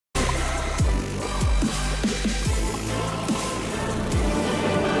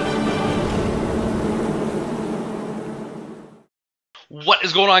What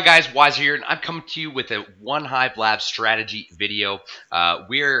is going on, guys? Wise here, and I'm coming to you with a OneHive Lab strategy video.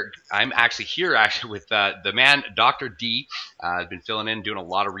 I'm actually here with the man, DrD. Has been filling in, doing a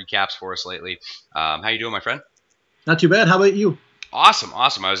lot of recaps for us lately. How you doing, my friend? Not too bad. How about you? Awesome,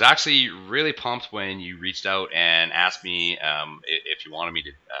 awesome. I was actually really pumped when you reached out and asked me if you wanted me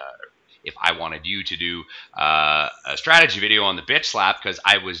to, if I wanted you to do a strategy video on the bitch slap, because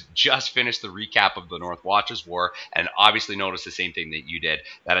I was just finished the recap of the North Watchers War and obviously noticed the same thing that you did.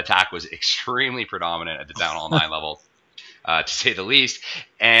 That attack was extremely predominant at the Down Hall 9 level. To say the least,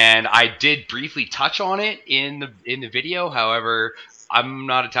 and I did briefly touch on it in the video. However, I'm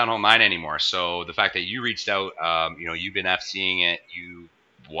not at Town Hall 9 anymore, so the fact that you reached out, you've been FCing it.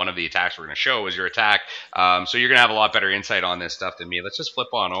 One of the attacks we're going to show is your attack, so you're going to have a lot better insight on this stuff than me. Let's just flip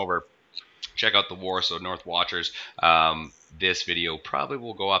on over, check out the war. So North Watchers. This video probably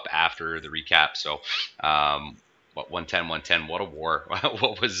will go up after the recap. So. What 110, what a war.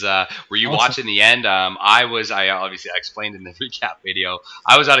 What was were you watching the end? I obviously explained in the recap video.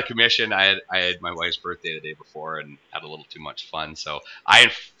 I was out of commission. I had my wife's birthday the day before and had a little too much fun, so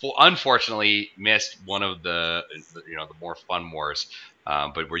I unfortunately missed one of the more fun wars.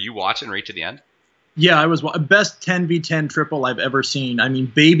 But were you watching right to the end? Yeah, I was best 10v10 triple I've ever seen. I mean,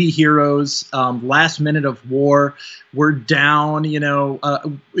 baby heroes, last minute of war, we're down.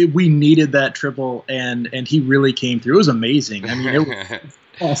 We needed that triple, and he really came through. It was amazing. I mean, it was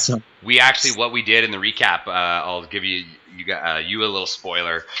awesome. What we did in the recap, I'll give you a little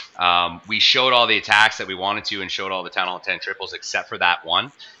spoiler. We showed all the attacks that we wanted to, and showed all the Town Hall 10 triples except for that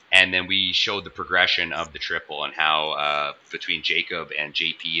one. And then we showed the progression of the triple and how between Jacob and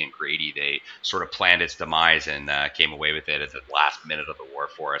JP and Grady, they sort of planned its demise and came away with it at the last minute of the war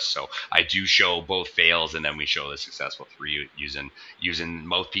for us. So I do show both fails, and then we show the successful three using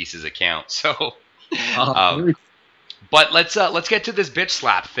Mouthpiece's account. So, but let's get to this bitch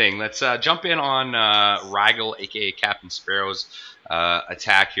slap thing. Let's jump in on Raggle, aka Captain Sparrow's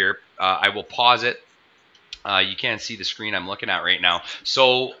attack here. I will pause it. You can't see the screen I'm looking at right now.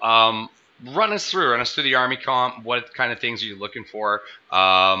 So run us through the army comp. What kind of things are you looking for?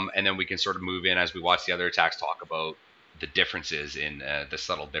 And then we can sort of move in as we watch the other attacks, talk about the differences in the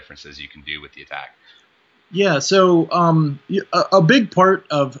subtle differences you can do with the attack. Yeah, so a big part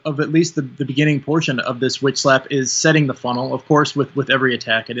of at least the beginning portion of this witch slap is setting the funnel. Of course, with every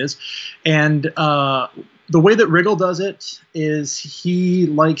attack it is. And the way that Wriggle does it is he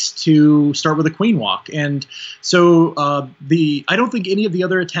likes to start with a queen walk. And so I don't think any of the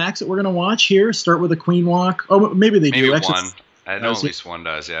other attacks that we're going to watch here start with a queen walk. Oh, maybe they do. Maybe one. I know at least one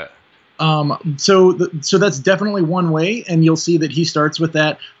does, yeah. So that's definitely one way, and you'll see that he starts with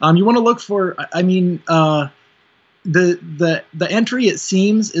that. You want to look for, the entry, it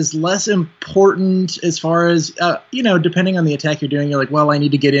seems, is less important as far as depending on the attack you're doing. You're like, well, I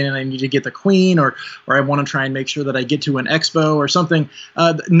need to get in and I need to get the queen, or I want to try and make sure that I get to an expo or something.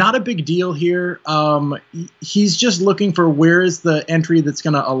 Not a big deal here. He's just looking for where is the entry that's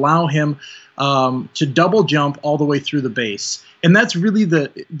going to allow him to double jump all the way through the base. And that's really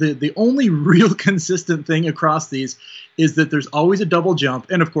the only real consistent thing across these, is that there's always a double jump,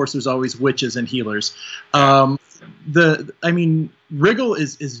 and of course there's always witches and healers. Wriggle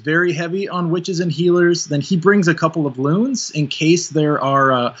is very heavy on witches and healers. Then he brings a couple of loons in case there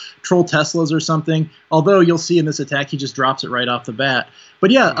are troll Teslas or something. Although you'll see in this attack he just drops it right off the bat. But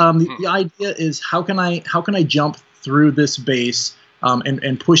yeah, the idea is how can I jump through this base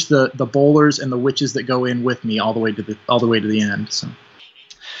and push the bowlers and the witches that go in with me all the way to the end. So.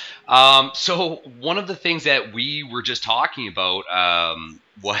 So one of the things that we were just talking about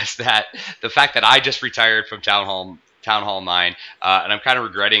was that the fact that I just retired from Town Hall 9, and I'm kind of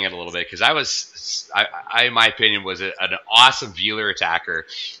regretting it a little bit, because I in my opinion was an awesome Veeler attacker,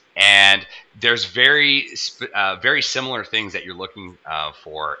 and there's very similar things that you're looking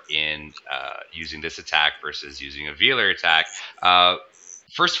for in using this attack versus using a Veeler attack.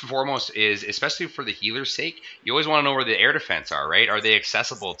 First and foremost is, especially for the healer's sake, you always want to know where the air defense are, right? Are they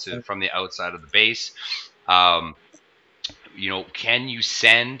accessible from the outside of the base? Can you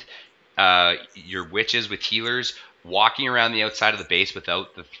send your witches with healers walking around the outside of the base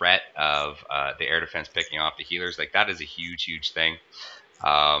without the threat of the air defense picking off the healers? Like, that is a huge, huge thing.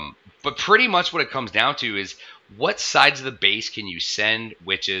 But pretty much what it comes down to is, what sides of the base can you send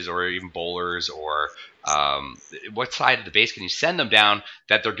witches or even bowlers, or what side of the base can you send them down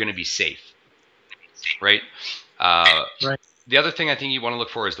that they're going to be safe, right? Right. The other thing I think you want to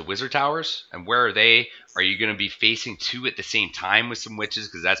look for is the wizard towers, and where are they? Are you going to be facing two at the same time with some witches?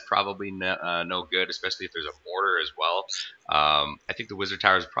 Because that's probably no good, especially if there's a mortar as well. I think the wizard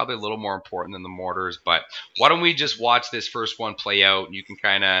tower is probably a little more important than the mortars. But why don't we just watch this first one play out, and you can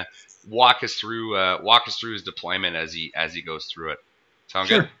kind of walk us through his deployment as he goes through it. Sound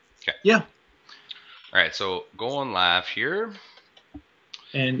Sure. good? Okay. Yeah. All right. So go on live here.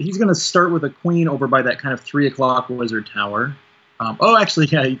 And he's going to start with a queen over by that kind of 3 o'clock wizard tower. Oh, actually,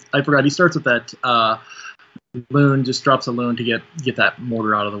 yeah, I forgot. He starts with that loon, just drops a loon to get that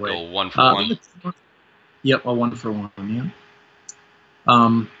mortar out of the way. Go 1 for 1. Yep, a 1 for 1,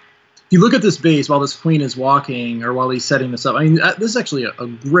 yeah. If you look at this base while this queen is walking or while he's setting this up, I mean, this is actually a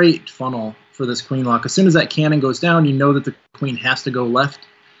great funnel for this queen lock. As soon as that cannon goes down, you know that the queen has to go left.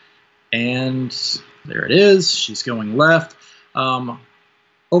 And there it is. She's going left.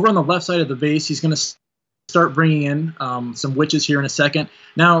 Over on the left side of the base, he's going to start bringing in some witches here in a second.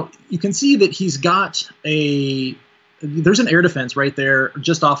 Now, you can see that he's got there's an air defense right there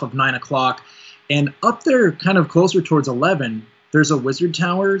just off of 9 o'clock. And up there, kind of closer towards 11, there's a wizard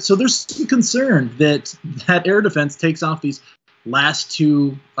tower. So there's some concern that that air defense takes off these last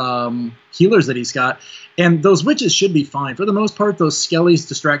two healers that he's got. And those witches should be fine. For the most part, those skellies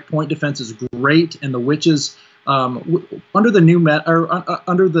distract point defense is great, and the witches... under the new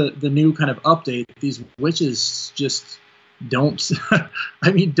under the new kind of update, these witches just don't.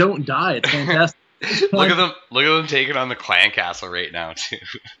 I mean, don't die. It's fantastic. Look at them taking on the clan castle right now too.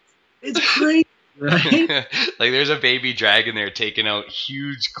 It's crazy, right? Like there's a baby dragon there taking out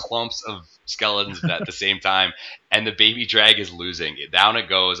huge clumps of skeletons at the same time, and the baby drag is losing. Down it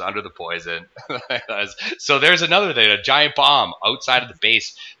goes under the poison. So there's another thing, a giant bomb outside of the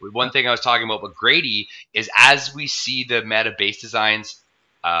base. One thing I was talking about with Grady is as we see the meta base designs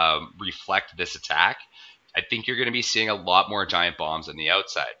reflect this attack, I think you're going to be seeing a lot more giant bombs on the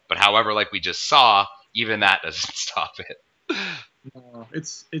outside. But however, like we just saw, even that doesn't stop it. No,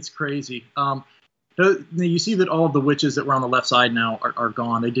 it's crazy. You see that all of the witches that were on the left side now are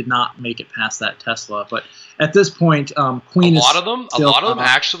gone. They did not make it past that Tesla. But at this point, Queen a lot of them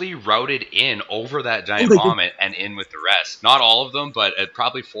actually routed in over that giant bomb and in with the rest. Not all of them, but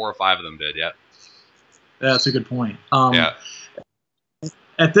probably 4 or 5 of them did. Yeah, that's a good point. Yeah.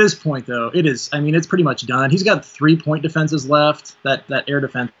 At this point, though, it's pretty much done. He's got 3-point defenses left. That air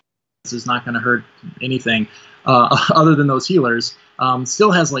defense is not going to hurt anything other than those healers.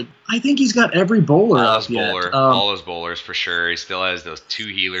 Still has I think he's got every bowler up yet. All his bowlers for sure. He still has those 2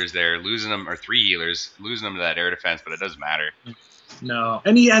 healers there, losing them, or 3 healers, losing them to that air defense, but it doesn't matter. No,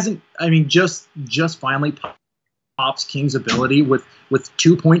 and he hasn't. I mean, just finally pops King's ability with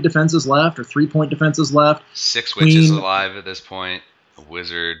 2-point defenses left or 3-point defenses left. 6 witches alive at this point. A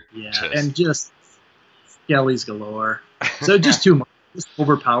wizard. Yeah, and just skellies galore. So just too much. Just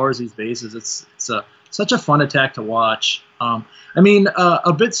overpowers these bases. It's such a fun attack to watch. A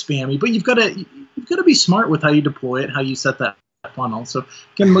bit spammy, but you've got to be smart with how you deploy it, how you set that funnel. So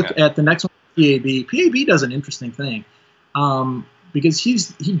you can look at the next one, PAB. PAB does an interesting thing because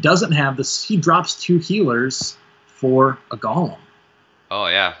he doesn't have this. He drops 2 healers for a golem. Oh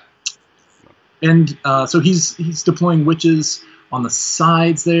yeah. And so he's deploying witches on the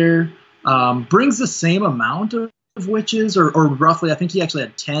sides there. Brings the same amount of witches, or roughly. I think he actually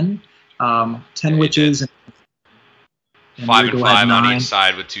had 10 witches. And 5 and 5 on each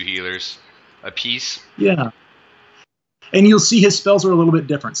side with 2 healers a piece. Yeah. And you'll see his spells are a little bit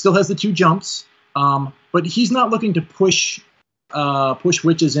different. Still has the 2 jumps, but he's not looking to push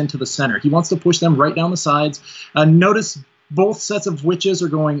witches into the center. He wants to push them right down the sides. Notice both sets of witches are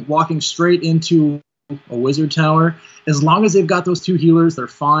walking straight into a wizard tower. As long as they've got those 2 healers, they're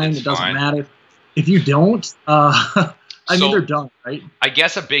fine. It doesn't matter. If you don't, they're done, right? I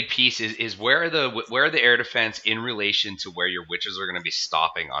guess a big piece is where are the air defense in relation to where your witches are going to be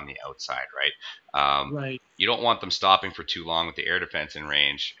stopping on the outside, right? Right. You don't want them stopping for too long with the air defense in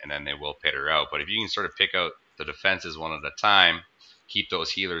range, and then they will peter out. But if you can sort of pick out the defenses one at a time, keep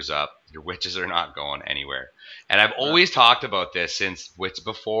those healers up, your witches are not going anywhere. And I've always talked about this since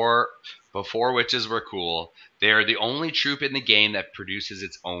before witches were cool. They are the only troop in the game that produces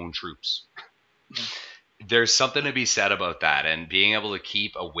its own troops. Yeah. There's something to be said about that, and being able to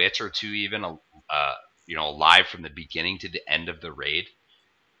keep a witch or 2 even alive from the beginning to the end of the raid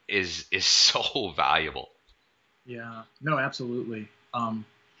is so valuable. Yeah, no, absolutely. And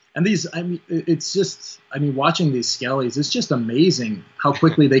these, it's just, watching these skellies, it's just amazing how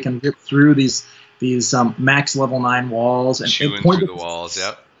quickly they can rip through these max level 9 walls and chewing point through the walls.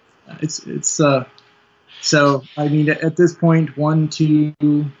 Yep. So, I mean, at this point, 1, 2,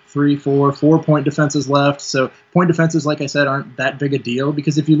 3, 4 point defenses left. So, point defenses, like I said, aren't that big a deal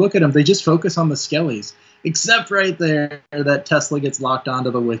because if you look at them, they just focus on the skellies. Except right there, that Tesla gets locked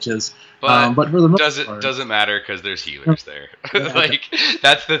onto the witches. But for the most doesn't matter because there's healers there. Yeah, Like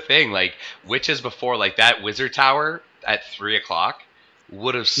that's the thing. Like witches before, like that wizard tower at 3 o'clock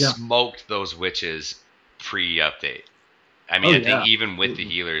would have smoked those witches pre-update. I mean, I think even with the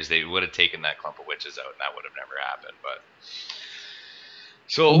healers, they would have taken that clump of witches out, and that would have never happened. But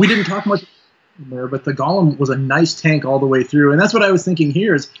so we didn't talk much there, but the golem was a nice tank all the way through, and that's what I was thinking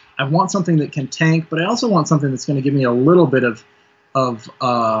here. Is I want something that can tank, but I also want something that's going to give me a little bit of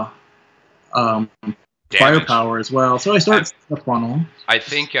firepower as well. So I started the funnel. I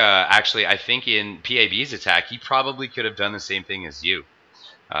think actually, I think in PAB's attack, he probably could have done the same thing as you,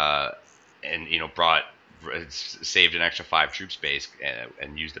 and saved an extra 5 troop space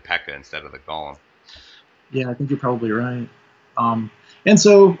and used the P.E.K.K.A. instead of the golem. Yeah, I think you're probably right. And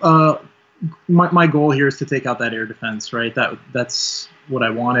so my goal here is to take out that air defense, right? That's what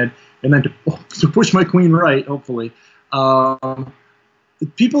I wanted, and then to push my queen right, hopefully.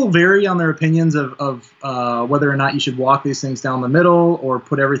 People vary on their opinions of whether or not you should walk these things down the middle or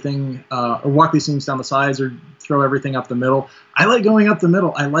put everything, or walk these things down the sides or throw everything up the middle. I like going up the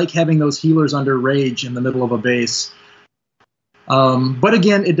middle. I like having those healers under rage in the middle of a base. But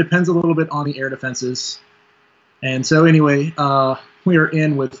again, it depends a little bit on the air defenses. And so anyway, we are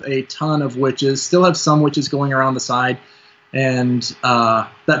in with a ton of witches. Still have some witches going around the side. And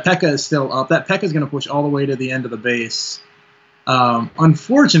that P.E.K.K.A. is still up. That P.E.K.K.A. is going to push all the way to the end of the base.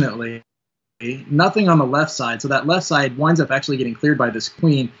 Unfortunately, nothing on the left side. So that left side winds up actually getting cleared by this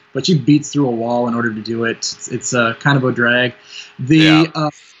queen, but she beats through a wall in order to do it. It's kind of a drag.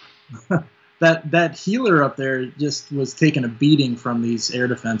 That healer up there just was taking a beating from these air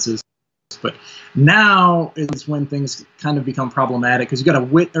defenses. But now is when things kind of become problematic because you got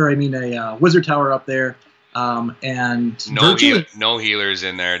a wizard tower up there, and no healers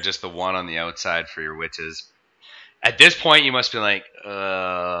in there, just the one on the outside for your witches. At this point, you must be like,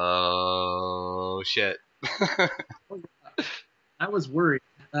 oh shit. I was worried.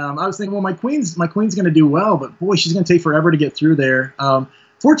 I was thinking, well, my queen's going to do well, but boy, she's going to take forever to get through there.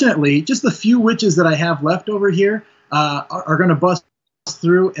 Fortunately, just the few witches that I have left over here are going to bust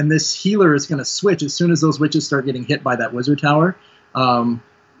through, and this healer is going to switch as soon as those witches start getting hit by that wizard tower. There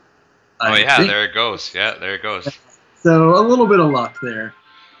it goes. Yeah, there it goes. So a little bit of luck there.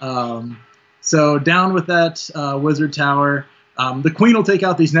 So down with that wizard tower. The queen will take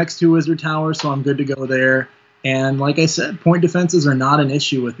out these next 2 wizard towers, so I'm good to go there. And like I said, point defenses are not an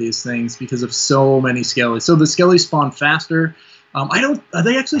issue with these things because of so many skellies. So the skellies spawn faster. Are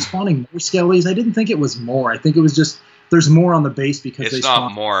they actually spawning more skellies? I didn't think it was more. I think it was just there's more on the base because it's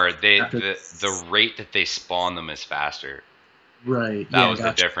not more. The rate that they spawn them is faster. Right. That was the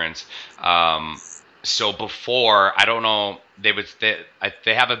difference. So before, I don't know, they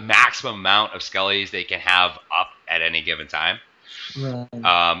have a maximum amount of skellies they can have up at any given time.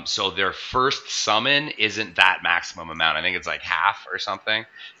 Right. So their first summon isn't that maximum amount. I think it's like half or something.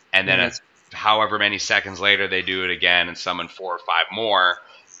 And then it's however many seconds later they do it again and summon 4 or 5 more.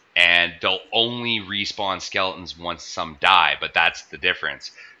 And they'll only respawn skeletons once some die, but that's the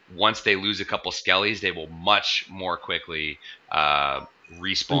difference. Once they lose a couple skellies, they will much more quickly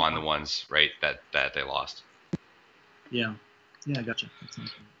respawn the ones that they lost. Yeah, I gotcha. All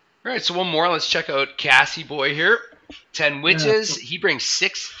right, so one more. Let's check out Cassie Boy here. 10 witches. Yeah. He brings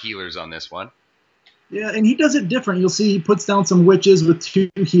 6 healers on this one. Yeah, and he does it different. You'll see he puts down some witches with 2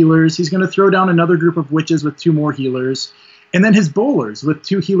 healers. He's going to throw down another group of witches with 2 more healers. And then his bowlers with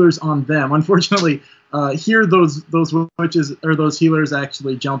 2 healers on them. Unfortunately, here those witches or those healers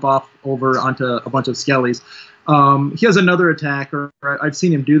actually jump off over onto a bunch of skellies. He has another attack, or I've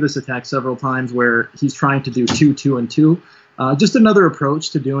seen him do this attack several times, where he's trying to do 2, 2, and 2. Just another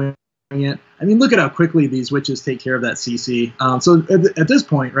approach to doing it. I mean, look at how quickly these witches take care of that CC. So at this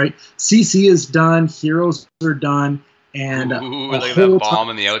point, right, CC is done, heroes are done, and look at that bomb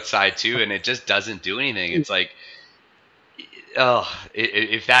on the outside too, and it just doesn't do anything. It's like,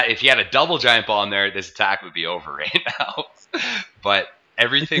 if you had a double giant ball in there, this attack would be over right now. But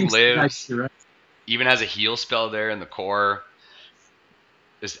everything lives. Right. Even has a heal spell there in the core.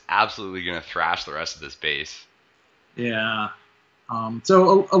 Is absolutely going to thrash the rest of this base. Yeah.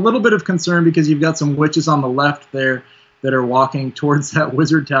 So a little bit of concern because you've got some witches on the left there that are walking towards that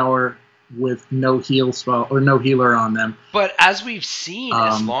wizard tower with no heal spell or no healer on them. But as we've seen,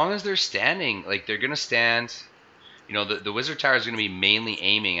 as long as they're standing, like they're going to stand. You know, the wizard tower is going to be mainly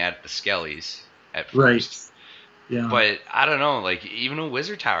aiming at the skellies at first. Right. Yeah. But I don't know, like even a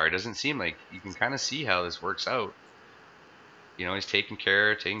wizard tower, it doesn't seem like you can kind of see how this works out. You know, he's taking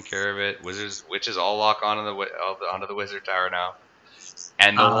care of it. Witches all lock onto the wizard tower now,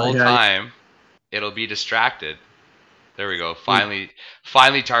 and the whole Yeah. time it'll be distracted. There we go. Yeah.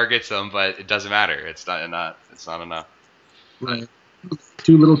 Finally targets them, but it doesn't matter. It's not enough. Right.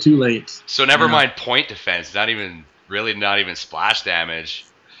 Too little, too late. So never mind point defense. Not even splash damage.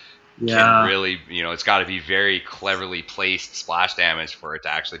 Yeah. Can really, you know, it's got to be very cleverly placed splash damage for it to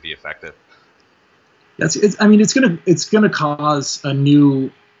actually be effective. I mean, it's gonna cause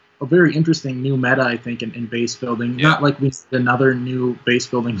a very interesting new meta, I think, in base building. Yeah. Not like we see another new base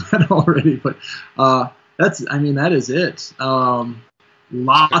building meta already, but that is it.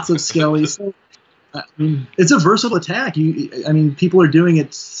 Lots of skellies. I mean, it's a versatile attack. People are doing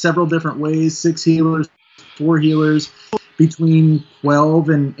it several different ways. 6 healers, 4 healers, between 12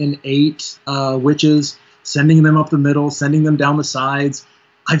 and 8 witches, sending them up the middle, sending them down the sides.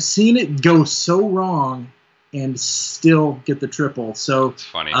 I've seen it go so wrong and still get the triple. So it's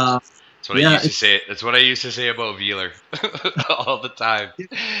funny. That's what I used to say. That's what I used to say about Veeler all the time.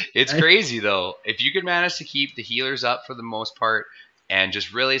 It's crazy though. If you can manage to keep the healers up for the most part and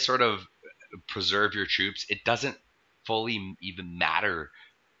just really sort of preserve your troops, it doesn't fully even matter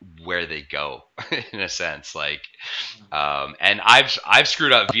where they go in a sense. Like, and I've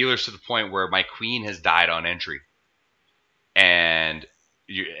screwed up Veelers to the point where my queen has died on entry, and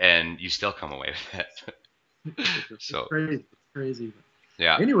you still come away with it. So it's crazy.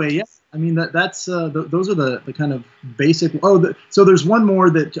 Yeah. Anyway, yeah. I mean those are the kind of basic. So there's one more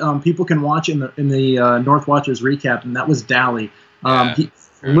that people can watch in the North Watchers recap, and that was Dally. A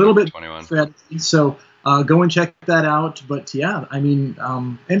little bit 21. strategy. So go and check that out. But yeah, I mean,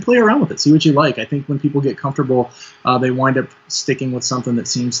 and play around with it. See what you like. I think when people get comfortable, they wind up sticking with something that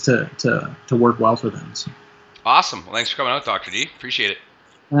seems to work well for them. So. Awesome. Well, thanks for coming out, Dr. D. Appreciate it.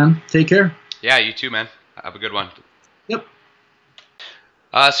 Take care. Yeah, you too, man. Have a good one. Yep.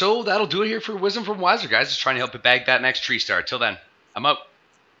 So that'll do it here for Wisdom from Wiser, guys. Just trying to help you bag that next tree star. Till then, I'm out.